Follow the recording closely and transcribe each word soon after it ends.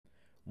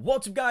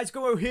What's up guys,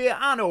 Go here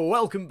and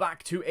welcome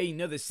back to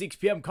another 6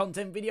 PM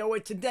content video where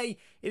today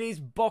it is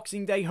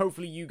Boxing Day.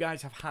 Hopefully you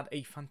guys have had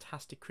a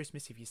fantastic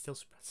Christmas if you're still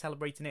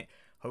celebrating it.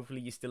 Hopefully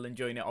you're still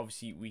enjoying it.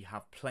 Obviously we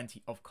have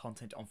plenty of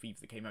content on FIFA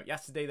that came out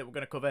yesterday that we're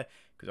going to cover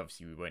because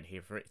obviously we weren't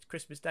here for it. It's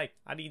Christmas Day.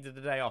 I needed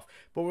a day off.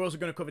 But we're also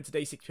going to cover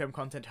today's 6 PM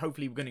content.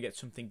 Hopefully we're going to get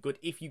something good.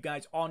 If you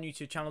guys are new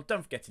to the channel,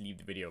 don't forget to leave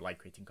the video a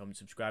like, rating, comment,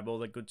 subscribe, all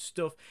that good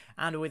stuff.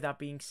 And with that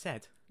being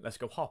said, let's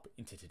go hop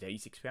into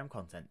today's 6 PM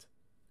content.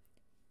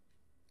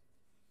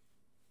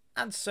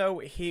 And so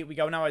here we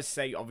go. Now, as I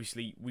say,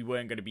 obviously we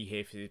weren't going to be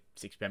here for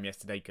 6 PM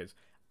yesterday because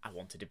I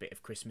wanted a bit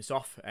of Christmas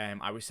off.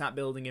 I was sat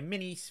building a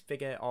mini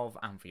figure of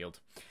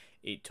Anfield.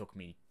 It took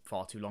me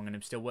far too long and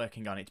I'm still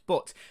working on it.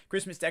 But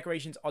Christmas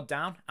decorations are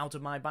down out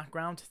of my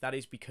background. That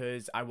is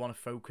because I want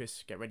to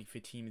focus, get ready for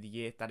Team of the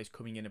Year. That is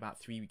coming in about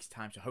 3 weeks'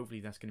 time, so hopefully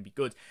that's going to be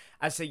good.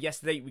 As I say,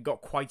 yesterday we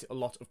got quite a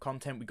lot of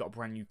content. We got a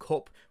brand new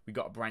cup. We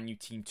got a brand new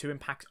Team 2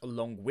 impacts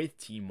along with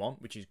Team 1,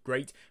 which is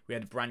great. We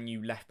had a brand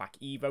new left-back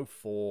Evo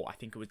for, I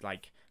think it was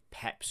like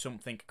Pep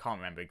something. I can't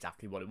remember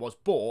exactly what it was,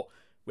 but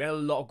we had a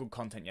lot of good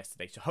content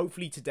yesterday, so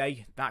hopefully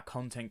today that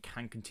content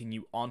can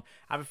continue on.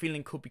 I have a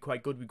feeling it could be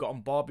quite good. We've got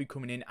Mbabu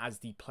coming in as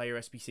the player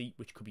SBC,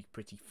 which could be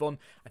pretty fun.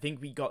 I think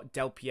we got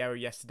Del Piero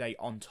yesterday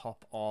on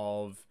top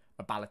of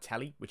a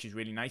Balotelli, which is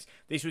really nice.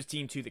 This was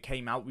Team 2 that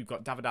came out. We've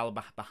got David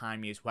Alaba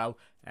behind me as well.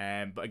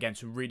 But again,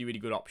 some really, really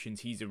good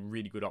options. He's a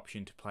really good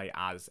option to play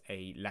as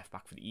a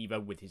left-back for the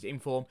Evo with his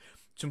inform.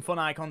 Some fun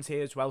icons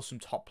here as well, some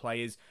top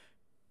players.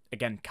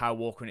 Again, Kyle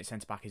Walker in its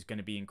centre-back is going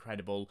to be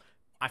incredible.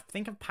 I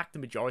think I've packed the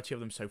majority of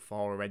them so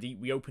far already.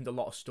 We opened a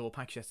lot of store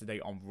packs yesterday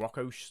on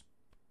Rocco's.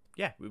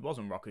 Yeah, it was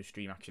on Rocco's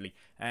stream actually.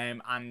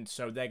 And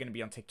so they're going to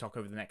be on TikTok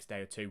over the next day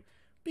or two.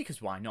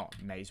 Because why not?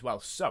 May as well.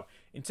 So,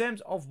 in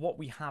terms of what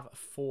we have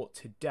for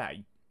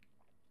today,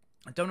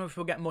 I don't know if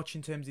we'll get much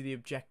in terms of the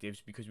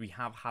objectives because we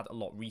have had a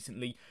lot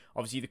recently.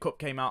 Obviously, the Cup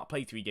came out. I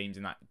played 3 games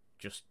in that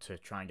just to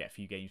try and get a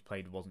few games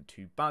played. It wasn't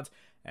too bad.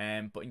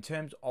 But in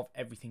terms of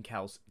everything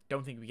else,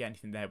 don't think we get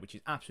anything there, which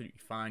is absolutely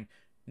fine.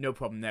 No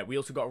problem there. We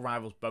also got a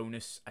Rivals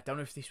bonus. I don't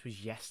know if this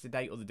was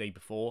yesterday or the day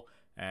before.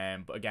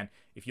 But again,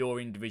 if you're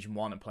in Division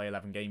 1 and play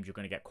 11 games, you're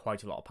going to get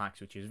quite a lot of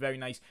packs, which is very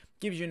nice.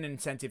 Gives you an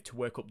incentive to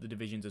work up the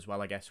divisions as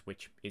well, I guess,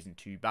 which isn't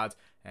too bad.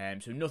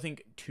 So nothing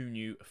too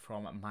new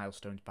from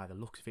Milestones by the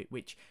looks of it,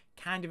 which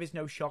kind of is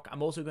no shock.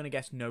 I'm also going to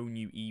guess no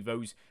new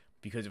Evos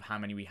because of how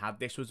many we had.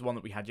 This was the one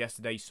that we had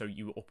yesterday, so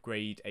you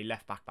upgrade a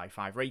left back by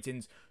 5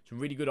 ratings. Some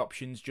really good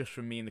options just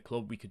from me in the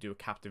club. We could do a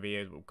captive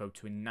here. We'll go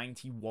to a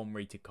 91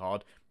 rated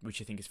card,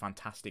 which I think is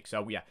fantastic.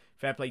 So yeah,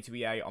 fair play to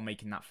EA on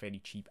making that fairly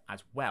cheap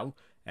as well.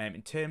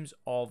 In terms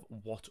of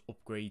what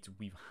upgrades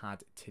we've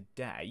had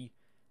today,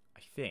 I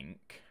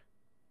think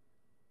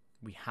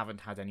we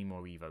haven't had any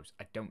more Evos.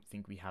 I don't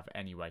think we have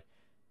anyway,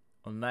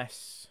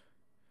 unless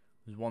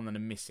there's one that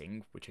I'm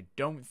missing, which I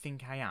don't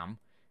think I am.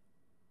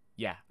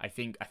 Yeah, I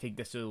think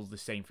they're still the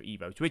same for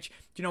Evos, which, do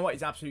you know what,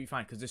 is absolutely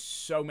fine because there's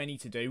so many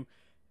to do.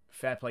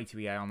 Fair play to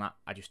EA on that.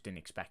 I just didn't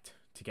expect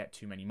to get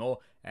too many more.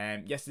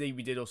 Yesterday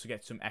we did also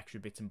get some extra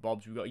bits and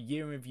bobs. We've got a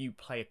year in review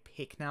player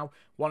pick now.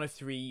 1 of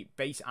 3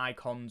 base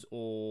icons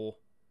or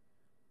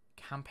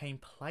campaign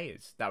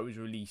players that was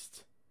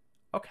released.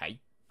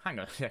 Okay, hang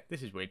on a sec,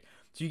 this is weird.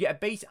 So you get a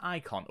base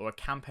icon or a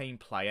campaign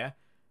player,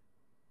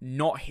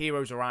 not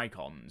heroes or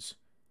icons,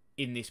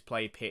 in this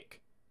player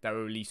pick that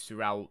were released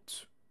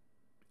throughout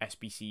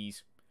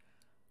SBCs.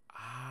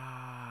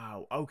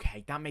 Oh,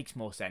 okay, that makes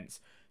more sense.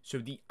 So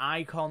the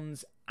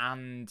icons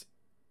and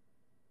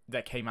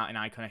that came out in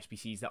icon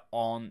SBCs that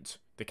aren't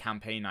the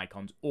campaign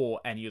icons or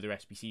any other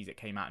SBCs that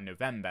came out in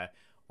November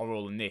are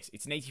all in this.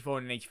 It's an 84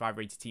 and an 85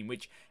 rated team,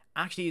 which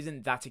actually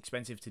isn't that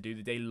expensive to do.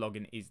 The daily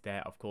login is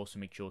there, of course, so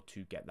make sure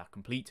to get that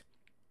complete.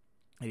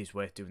 It is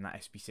worth doing that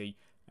SBC.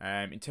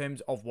 In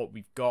terms of what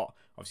we've got,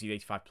 obviously the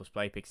 85 plus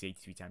play picks, the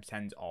 83 times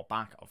 10s are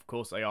back. Of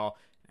course they are.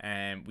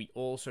 We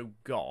also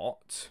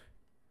got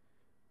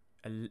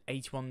an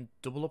 81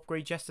 double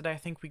upgrade yesterday, I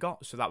think we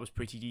got. So that was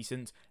pretty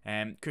decent.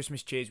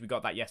 Christmas cheers, we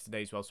got that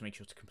yesterday as well. So make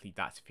sure to complete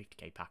that. It's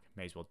a 50k pack.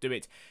 May as well do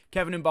it.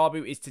 Kevin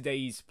Mbabu is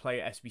today's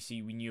player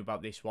SBC. We knew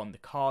about this one. The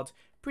card,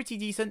 pretty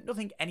decent.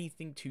 Nothing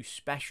anything too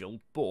special,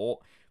 but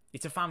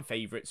it's a fan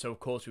favourite. So of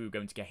course we were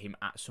going to get him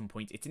at some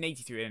point. It's an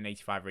 83 and an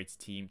 85 rated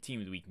team. Team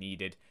of the week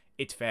needed.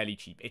 It's fairly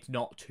cheap. It's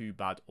not too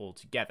bad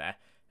altogether.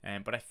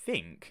 But I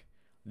think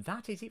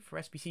that is it for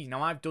SBCs.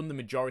 Now, I've done the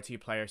majority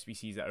of player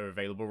SBCs that are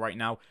available right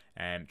now.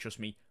 Trust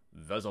me,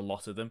 there's a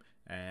lot of them.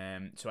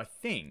 So I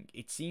think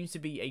it seems to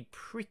be a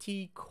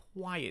pretty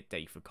quiet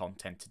day for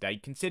content today,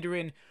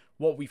 considering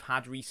what we've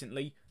had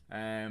recently.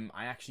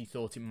 I actually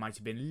thought it might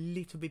have been a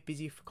little bit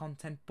busier for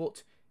content,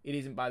 but it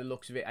isn't by the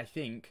looks of it. I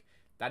think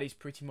that is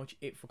pretty much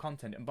it for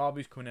content. And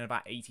Mbabu's coming in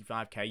about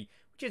 85k,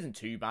 which isn't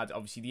too bad.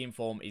 Obviously, the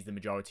inform is the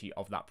majority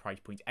of that price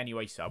point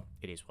anyway, so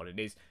it is what it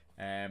is.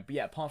 But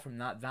yeah, apart from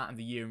that and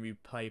the year in review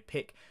player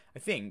pick, I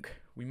think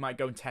we might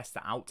go and test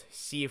that out,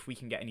 see if we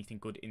can get anything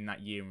good in that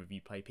year in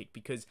review player pick,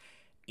 because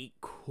it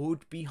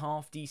could be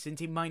half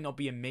decent. It might not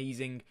be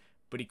amazing,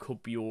 but it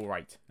could be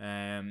alright.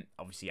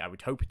 Obviously, I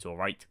would hope it's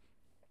alright.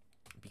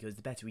 because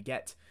the better we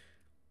get,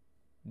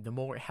 the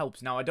more it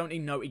helps. Now, I don't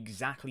even know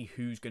exactly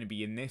who's going to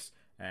be in this.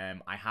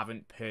 I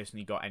haven't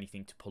personally got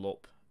anything to pull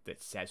up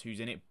that says who's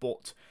in it,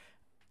 but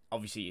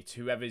obviously it's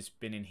whoever's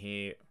been in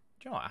here.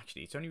 Do you know what?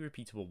 Actually, it's only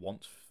repeatable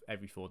once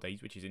every 4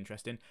 days, which is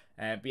interesting.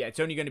 But yeah, it's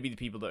only going to be the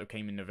people that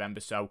came in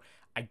November. So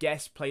I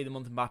guess Player of the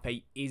Month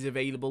Mbappe is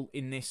available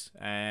in this.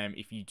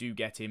 If you do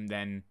get him,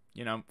 then,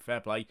 you know,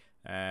 fair play.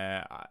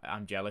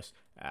 I'm jealous.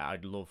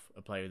 I'd love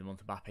a Player of the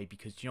Month Mbappe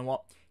because, do you know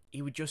what?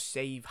 It would just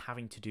save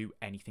having to do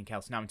anything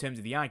else. Now, in terms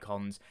of the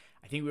icons,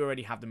 I think we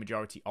already have the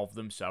majority of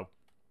them. So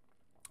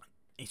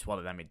it's one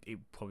of them. It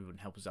probably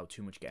wouldn't help us out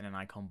too much getting an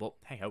icon. But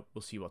hey ho,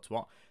 we'll see what's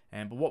what.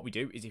 But what we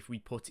do is if we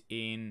put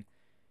in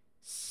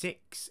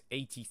 6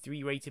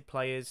 83 rated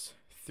players,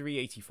 3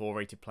 84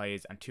 rated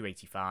players, and 2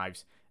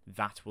 85s,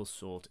 that will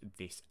sort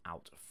this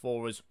out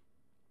for us.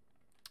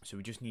 So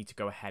we just need to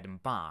go ahead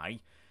and buy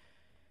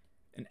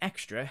an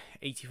extra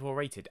 84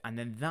 rated, and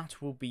then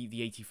that will be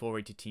the 84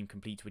 rated team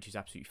complete, which is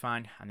absolutely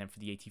fine. And then for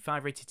the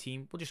 85 rated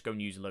team, we'll just go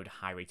and use a load of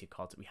high rated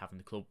cards that we have in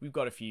the club. We've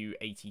got a few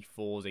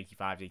 84s,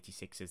 85s,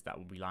 86s that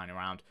will be lying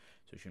around,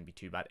 so it shouldn't be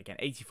too bad. Again,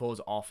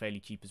 84s are fairly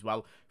cheap as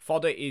well.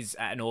 Fodder is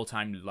at an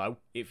all-time low,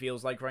 it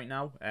feels like right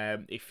now.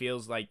 It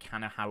feels like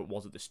kind of how it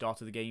was at the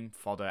start of the game.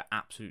 Fodder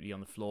absolutely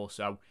on the floor,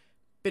 so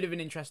bit of an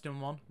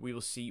interesting one. We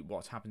will see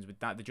what happens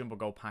with that. The Jumbo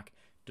Gold Pack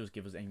does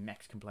give us a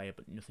Mexican player,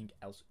 but nothing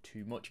else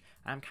too much.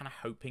 I'm kind of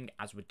hoping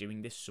as we're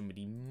doing this,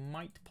 somebody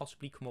might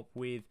possibly come up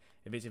with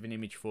a bit of an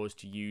image for us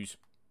to use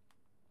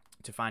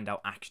to find out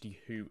actually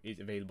who is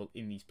available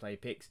in these player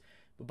picks.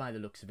 But by the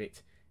looks of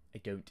it, I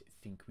don't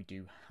think we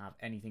do have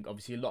anything.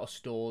 Obviously, a lot of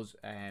stores,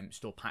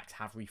 store packs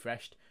have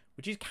refreshed,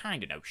 which is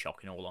kind of no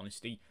shock in all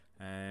honesty.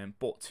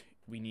 But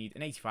we need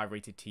an 85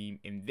 rated team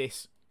in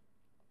this.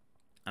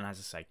 And as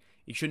I say,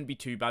 it shouldn't be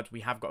too bad.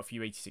 We have got a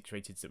few 86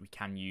 rateds that we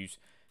can use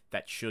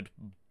that should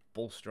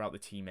bolster out the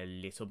team a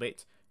little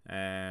bit.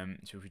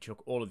 So if we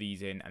chuck all of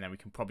these in, and then we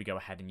can probably go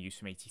ahead and use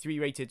some 83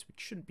 rateds, which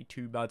shouldn't be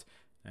too bad.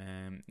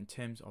 In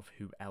terms of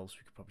who else,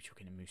 we could probably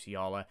chuck in a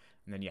Musiala.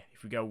 And then, yeah,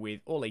 if we go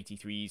with all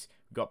 83s,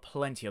 we've got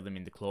plenty of them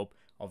in the club.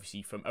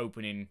 Obviously, from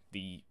opening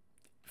the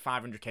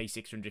 500k,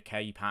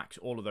 600k packs,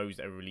 all of those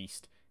that are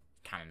released,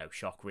 kind of no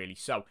shock, really.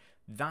 So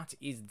that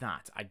is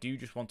that. I do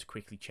just want to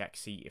quickly check,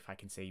 see if I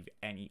can save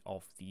any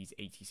of these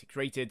 86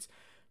 rateds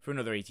for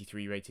another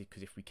 83 rated,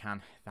 because if we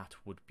can, that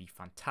would be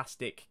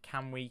fantastic.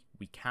 Can we?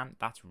 We can.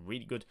 That's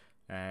really good.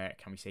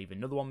 Can we save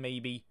another one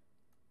maybe?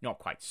 Not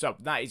quite. So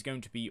that is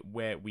going to be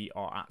where we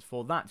are at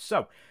for that.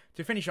 So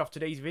to finish off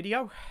today's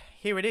video,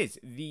 here it is.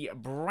 The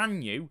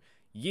brand new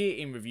year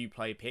in review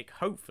player pick.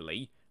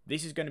 Hopefully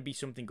this is going to be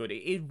something good.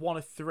 It is 1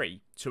 of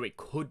 3, so it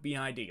could be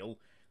ideal.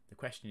 The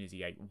question is,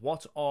 EA,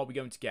 what are we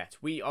going to get?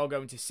 We are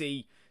going to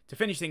see, to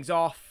finish things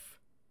off,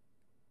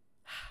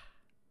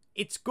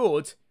 it's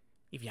good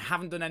if you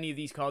haven't done any of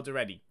these cards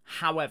already.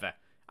 However,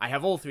 I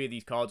have all 3 of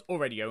these cards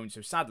already owned,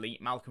 so sadly,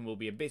 Malcolm will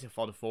be a bit of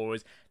fodder for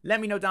us. Let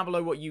me know down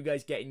below what you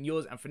guys get in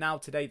yours, and for now,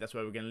 today, that's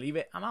where we're going to leave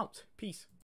it. I'm out. Peace.